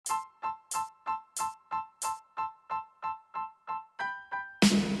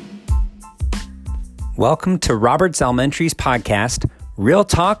Welcome to Roberts Elementary's podcast, Real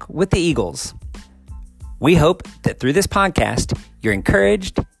Talk with the Eagles. We hope that through this podcast, you're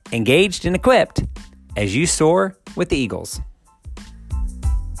encouraged, engaged, and equipped as you soar with the Eagles.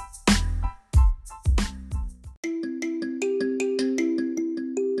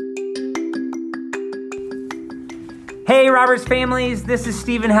 Hey Roberts families, this is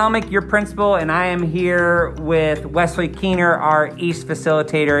Stephen Helmick, your principal, and I am here with Wesley Keener, our East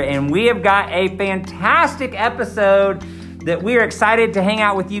facilitator, and we have got a fantastic episode that we are excited to hang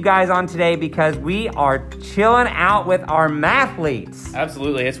out with you guys on today because we are chilling out with our mathletes.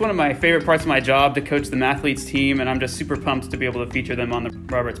 Absolutely. It's one of my favorite parts of my job to coach the mathletes team, and I'm just super pumped to be able to feature them on the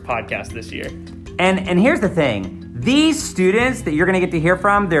Roberts podcast this year. And here's the thing. These students that you're going to get to hear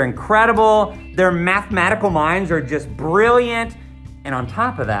from, they're incredible. Their mathematical minds are just brilliant. And on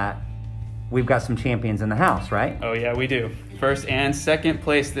top of that, we've got some champions in the house, right? Oh, yeah, we do. First and second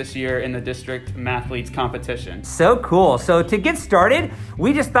place this year in the district mathletes competition. So cool. So to get started,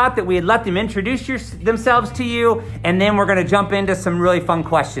 we just thought that we'd let them introduce themselves to you, and then we're going to jump into some really fun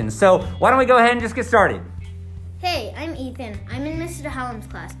questions. So why don't we go ahead and just get started? Hey, I'm Ethan. I'm in Mr. Hallam's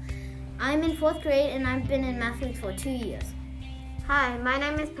class. I'm in 4th grade and I've been in mathletes for 2 years. Hi, my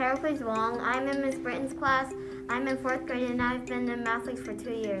name is Pericles Wong. I'm in Miss Britton's class. I'm in 4th grade and I've been in mathletes for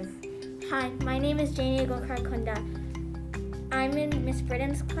 2 years. Hi, my name is Janie Gokar-Kunda. I'm in Miss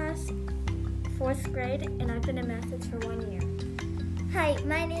Britton's class, 4th grade, and I've been in mathletes for 1 year. Hi,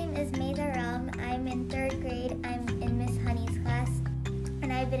 my name is Maida Ram. I'm in 3rd grade. I'm in Miss Honey's class,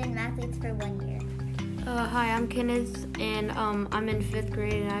 and I've been in mathletes for 1 year. Hi, I'm Kenneth, and I'm in 5th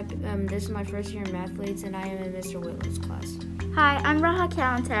grade, and this is my first year in mathletes, and I am in Mr. Whitlow's class. Hi, I'm Raha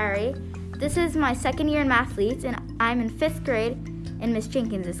Kalantari. This is my 2nd year in mathletes, and I'm in 5th grade in Miss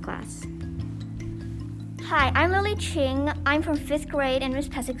Jenkins' class. Hi, I'm Lily Ching. I'm from 5th grade in Miss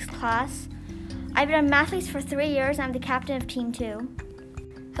Pesick's class. I've been in mathletes for 3 years. I'm the captain of Team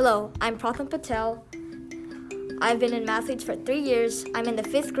 2. Hello, I'm Pratham Patel. I've been in mathletes for 3 years. I'm in the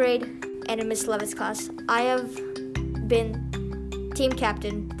 5th grade and in Miss Levitt's class. I have been team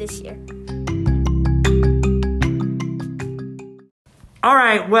captain this year. All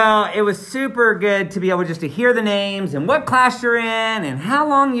right, well, it was super good to be able just to hear the names and what class you're in and how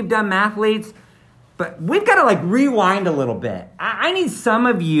long you've done mathletes. But we've got to rewind a little bit. I need some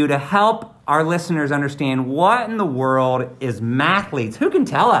of you to help our listeners understand what in the world is mathletes. Who can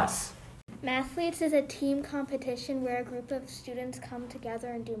tell us? Mathletes is a team competition where a group of students come together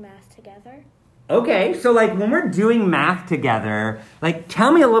and do math together. Okay, so when we're doing math together,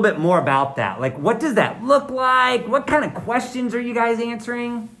 tell me a little bit more about that. What does that look like? What kind of questions are you guys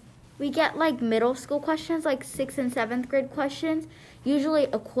answering? We get middle school questions, 6th and 7th grade questions, usually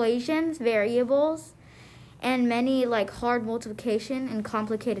equations, variables, and many hard multiplication and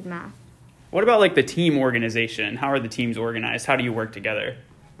complicated math. What about the team organization? How are the teams organized? How do you work together?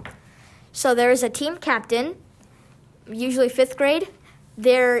 So there is a team captain, usually 5th grade.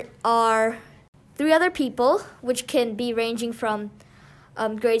 There are 3 other people, which can be ranging from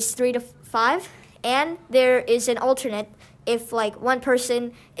grades 3 to 5. And there is an alternate. If one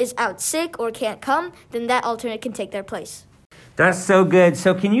person is out sick or can't come, then that alternate can take their place. That's so good.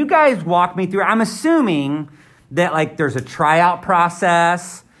 So can you guys walk me through? I'm assuming that there's a tryout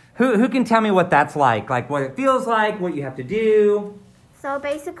process. Who can tell me what that's like what it feels like, what you have to do? So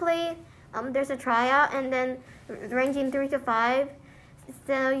basically, there's a tryout, and then ranging 3 to 5.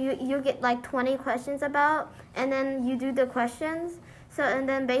 So you get 20 questions about, and then you do the questions. So and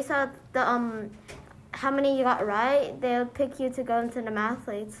then based on the how many you got right, they'll pick you to go into the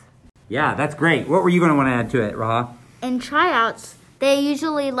mathletes. Yeah, that's great. What were you going to want to add to it, Raha? In tryouts, they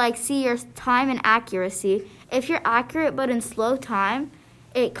usually see your time and accuracy. If you're accurate but in slow time,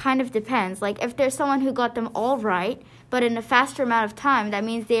 it kind of depends. If there's someone who got them all right, but in a faster amount of time, that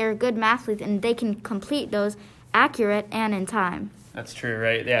means they are good mathletes and they can complete those accurate and in time. That's true,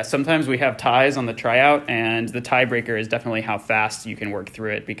 right? Yeah, sometimes we have ties on the tryout, and the tiebreaker is definitely how fast you can work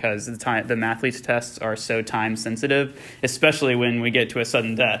through it because the mathletes tests are so time sensitive, especially when we get to a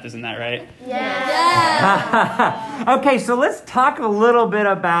sudden death. Isn't that right? Yeah. Okay, so let's talk a little bit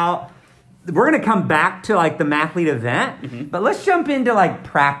about. We're going to come back to the mathlete event, but let's jump into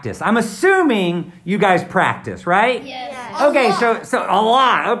practice. I'm assuming you guys practice, right? Yes. Okay, so a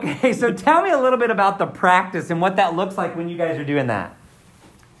lot. Okay, so tell me a little bit about the practice and what that looks like when you guys are doing that.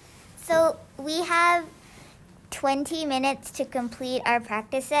 So we have 20 minutes to complete our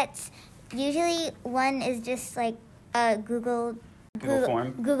practice sets. Usually one is just a Google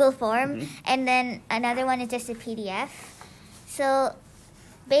form, and then another one is just a PDF. So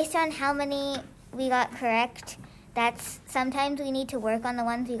based on how many we got correct, that's sometimes we need to work on the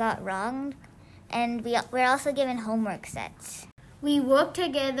ones we got wrong. and we're also given homework sets. We work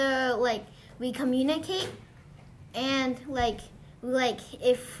together, like we communicate, and like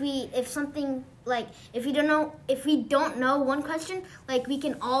if we don't know one question, like we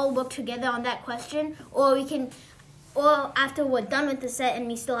can all work together on that question, or after we're done with the set and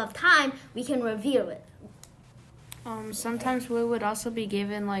we still have time, we can review it. Sometimes we would also be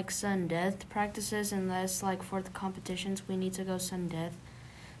given like sudden death practices, unless like for the competitions we need to go sudden death.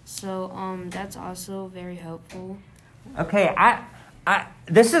 So that's also very helpful. Okay,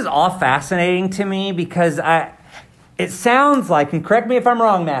 this is all fascinating to me because it sounds like, and correct me if I'm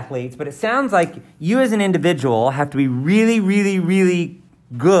wrong, mathletes, but it sounds like you as an individual have to be really, really, really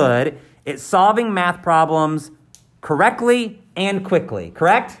good at solving math problems correctly and quickly,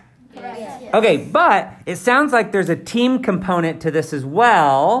 correct? Correct. Yes. Okay, but it sounds like there's a team component to this as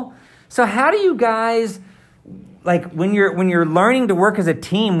well. So how do you guys, like when you're learning to work as a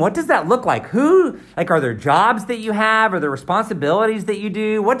team, what does that look like? Are there jobs that you have? Are there responsibilities that you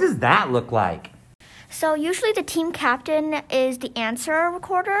do? What does that look like? So usually the team captain is the answer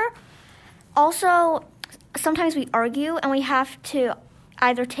recorder. Also, sometimes we argue and we have to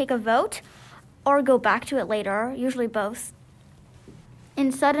either take a vote or go back to it later, usually both.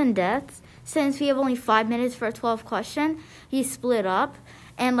 In sudden deaths, since we have only 5 minutes for a 12 question, you split up.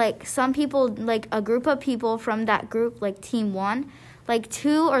 And like some people, like a group of people from that group, like team 1, like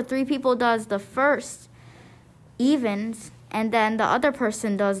 2 or 3 people does the first evens, and then the other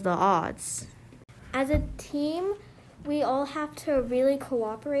person does the odds. As a team, we all have to really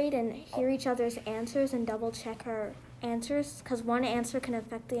cooperate and hear each other's answers and double check our answers, because one answer can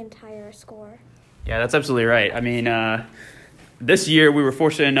affect the entire score. Yeah, that's absolutely right. I mean, this year we were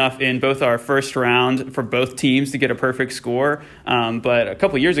fortunate enough in both our first round for both teams to get a perfect score. But a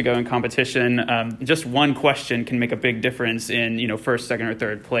couple years ago in competition, just one question can make a big difference in, first, second, or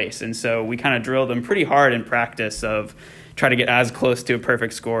third place. And so we kind of drilled them pretty hard in practice of try to get as close to a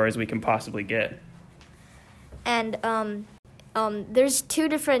perfect score as we can possibly get. And there's 2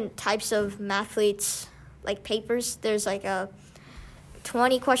 different types of mathletes, like papers. There's like a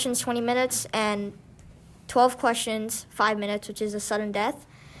 20 questions, 20 minutes, and 12 questions, 5 minutes, which is a sudden death.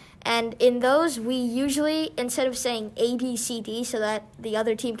 And in those, we usually, instead of saying A, B, C, D, so that the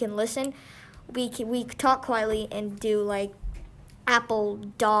other team can listen, we talk quietly and do like apple,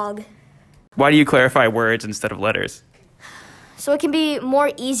 dog. Why do you clarify words instead of letters? So it can be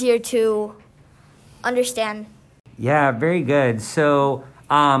more easier to understand. Yeah, very good. So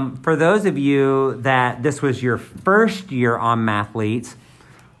for those of you that this was your first year on Mathletes,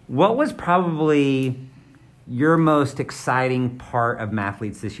 what was probably your most exciting part of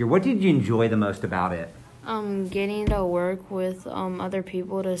Mathletes this year? What did you enjoy the most about it? Getting to work with other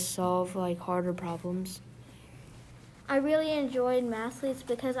people to solve like harder problems. I really enjoyed Mathletes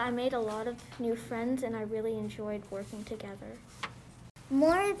because I made a lot of new friends and I really enjoyed working together.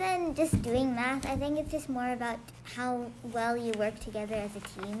 More than just doing math, I think it's just more about how well you work together as a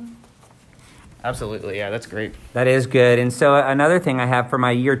team. Absolutely, yeah, that's great. That is good. And so another thing I have for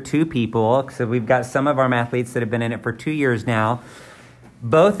my year 2 people, so we've got some of our Mathletes that have been in it for 2 years now.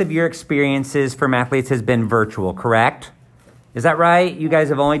 Both of your experiences for Mathletes has been virtual, correct? Is that right? You guys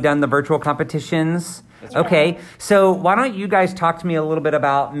have only done the virtual competitions? That's okay, right. So why don't you guys talk to me a little bit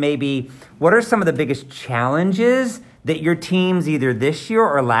about maybe what are some of the biggest challenges that your teams either this year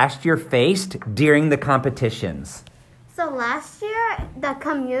or last year faced during the competitions? So last year, the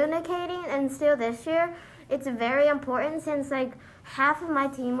communicating, and still this year, it's very important since like half of my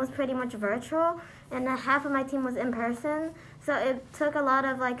team was pretty much virtual and half of my team was in person. So it took a lot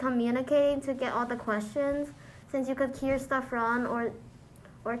of like communicating to get all the questions since you could hear stuff wrong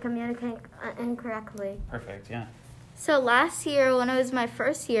or communicate incorrectly. Perfect, yeah. So last year, when it was my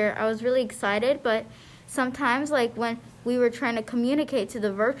first year, I was really excited, but sometimes like when we were trying to communicate to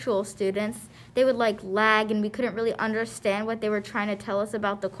the virtual students, they would like lag and we couldn't really understand what they were trying to tell us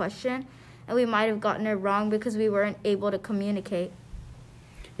about the question. And we might have gotten it wrong because we weren't able to communicate.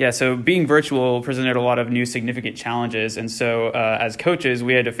 Yeah, so being virtual presented a lot of new significant challenges. And so as coaches,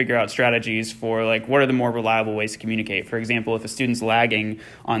 we had to figure out strategies for like what are the more reliable ways to communicate. For example, if a student's lagging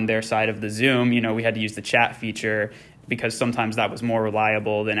on their side of the Zoom, we had to use the chat feature because sometimes that was more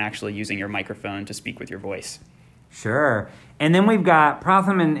reliable than actually using your microphone to speak with your voice. Sure. And then we've got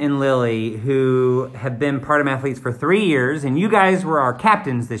Pratham and Lily, who have been part of Mathletes for 3 years, and you guys were our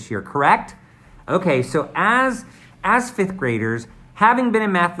captains this year, correct? Okay, so as 5th graders, having been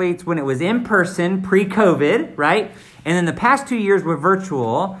in Mathletes when it was in person, pre-COVID, right? And then the past 2 years were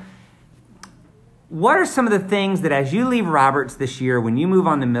virtual, what are some of the things that as you leave Roberts this year, when you move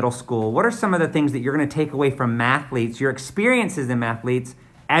on to middle school, what are some of the things that you're going to take away from Mathletes, your experiences in Mathletes,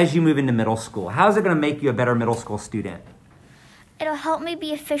 as you move into middle school? How is it going to make you a better middle school student? It'll help me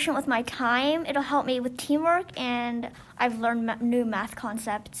be efficient with my time. It'll help me with teamwork, and I've learned new math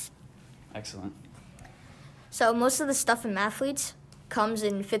concepts. Excellent. So most of the stuff in Mathletes comes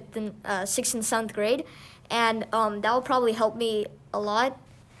in 6th and 7th grade, and that will probably help me a lot.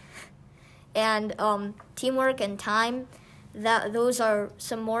 And teamwork and time, those are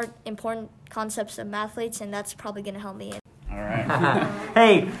some more important concepts of Mathletes, and that's probably going to help me. All right.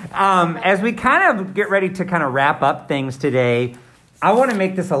 Hey, as we kind of get ready to kind of wrap up things today, I want to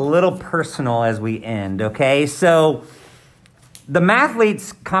make this a little personal as we end, okay? So the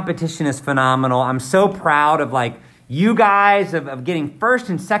Mathletes competition is phenomenal. I'm so proud of like you guys of getting first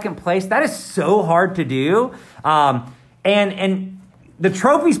and second place. That is so hard to do. And the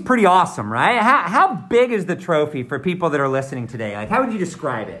trophy's pretty awesome, right? How big is the trophy for people that are listening today? Like, how would you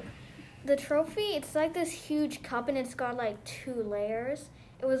describe it? The trophy, it's like this huge cup, and it's got like 2 layers.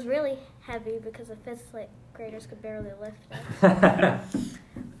 It was really heavy because the 5th graders could barely lift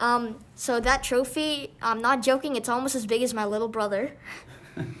it. So that trophy, I'm not joking, it's almost as big as my little brother.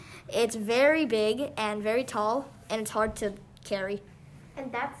 It's very big and very tall, and it's hard to carry.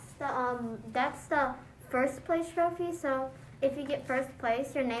 And that's the first place trophy. So if you get first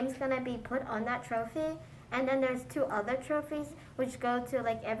place, your name's gonna be put on that trophy. And then there's 2 other trophies which go to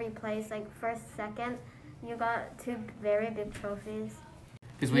like every place, like first, second. You got 2 very big trophies.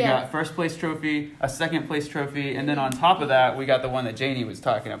 Because we got first place trophy, a second place trophy, and then on top of that, we got the one that Janie was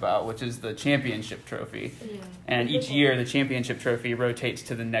talking about, which is the championship trophy. Yeah. And each year, the championship trophy rotates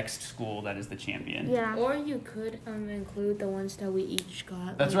to the next school that is the champion. Yeah. Or you could include the ones that we each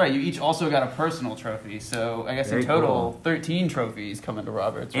got. That's right. You each also got a personal trophy. So I guess in total, 13 trophies coming to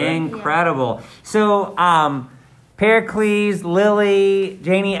Roberts, right? Incredible. Yeah. So Pericles, Lily,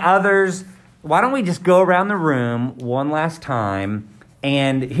 Janie, others, why don't we just go around the room one last time?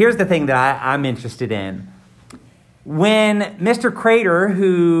 And here's the thing that I'm interested in. When Mr. Crater,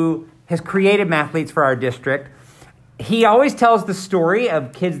 who has created Mathletes for our district, he always tells the story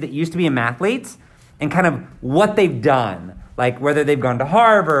of kids that used to be in Mathletes and kind of what they've done. Like whether they've gone to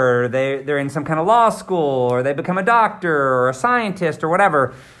Harvard, or they're in some kind of law school, or they become a doctor or a scientist or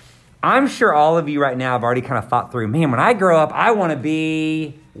whatever. I'm sure all of you right now have already kind of thought through, man, when I grow up, I want to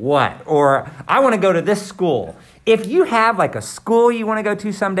be what? Or I want to go to this school. If you have like a school you want to go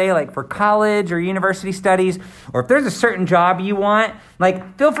to someday, like for college or university studies, or if there's a certain job you want,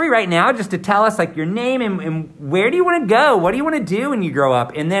 like feel free right now just to tell us like your name and where do you want to go? What do you want to do when you grow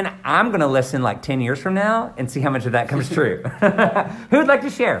up? And then I'm going to listen like 10 years from now and see how much of that comes true. Who would like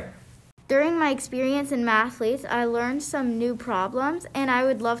to share? During my experience in Mathletes, I learned some new problems, and I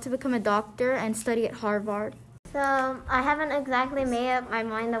would love to become a doctor and study at Harvard. So I haven't exactly made up my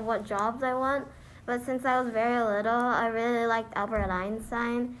mind of what jobs I want, but since I was very little, I really liked Albert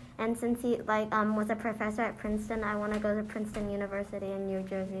Einstein, and since he was a professor at Princeton, I want to go to Princeton University in New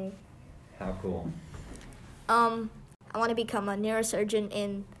Jersey. How cool. I want to become a neurosurgeon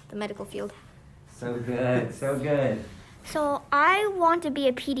in the medical field. So good, so good. So I want to be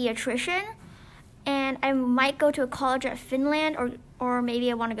a pediatrician, and I might go to a college at Finland, or maybe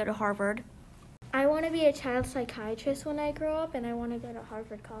I want to go to Harvard. I want to be a child psychiatrist when I grow up, and I want to go to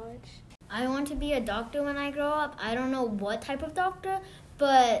Harvard College. I want to be a doctor when I grow up. I don't know what type of doctor,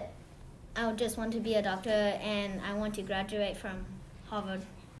 but I just want to be a doctor, and I want to graduate from Harvard.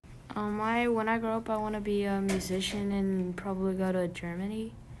 When I grow up, I want to be a musician and probably go to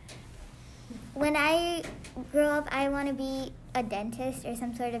Germany. When I grow up, I want to be a dentist or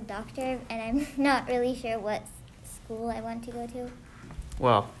some sort of doctor, and I'm not really sure what school I want to go to.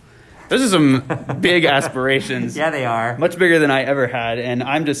 Well, those are some big aspirations. Yeah, they are. Much bigger than I ever had. And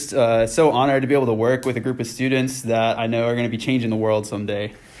I'm just so honored to be able to work with a group of students that I know are going to be changing the world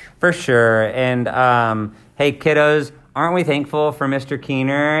someday. For sure. And hey, kiddos, aren't we thankful for Mr.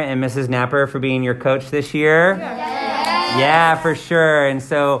 Keener and Mrs. Napper for being your coach this year? Yeah, for sure. And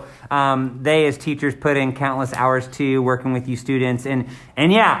so they, as teachers, put in countless hours too, working with you students. And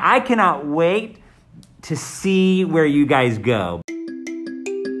yeah, I cannot wait to see where you guys go.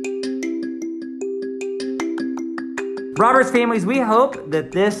 Roberts families, we hope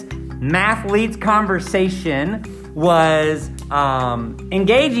that this Mathletes conversation was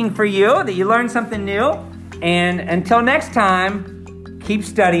engaging for you, that you learned something new. And until next time, keep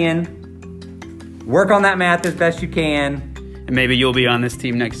studying, work on that math as best you can. And maybe you'll be on this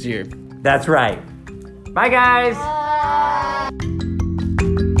team next year. That's right. Bye, guys.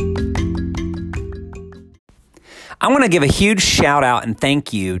 I want to give a huge shout out and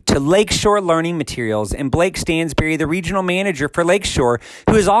thank you to Lakeshore Learning Materials and Blake Stansberry, the regional manager for Lakeshore,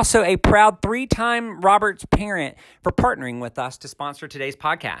 who is also a proud 3-time Roberts parent, for partnering with us to sponsor today's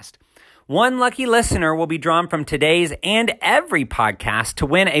podcast. One lucky listener will be drawn from today's and every podcast to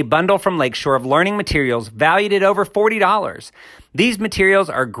win a bundle from Lakeshore of learning materials valued at over $40. These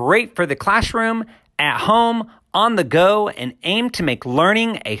materials are great for the classroom, at home, on the go, and aim to make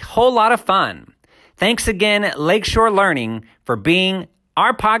learning a whole lot of fun. Thanks again, Lakeshore Learning, for being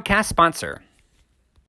our podcast sponsor.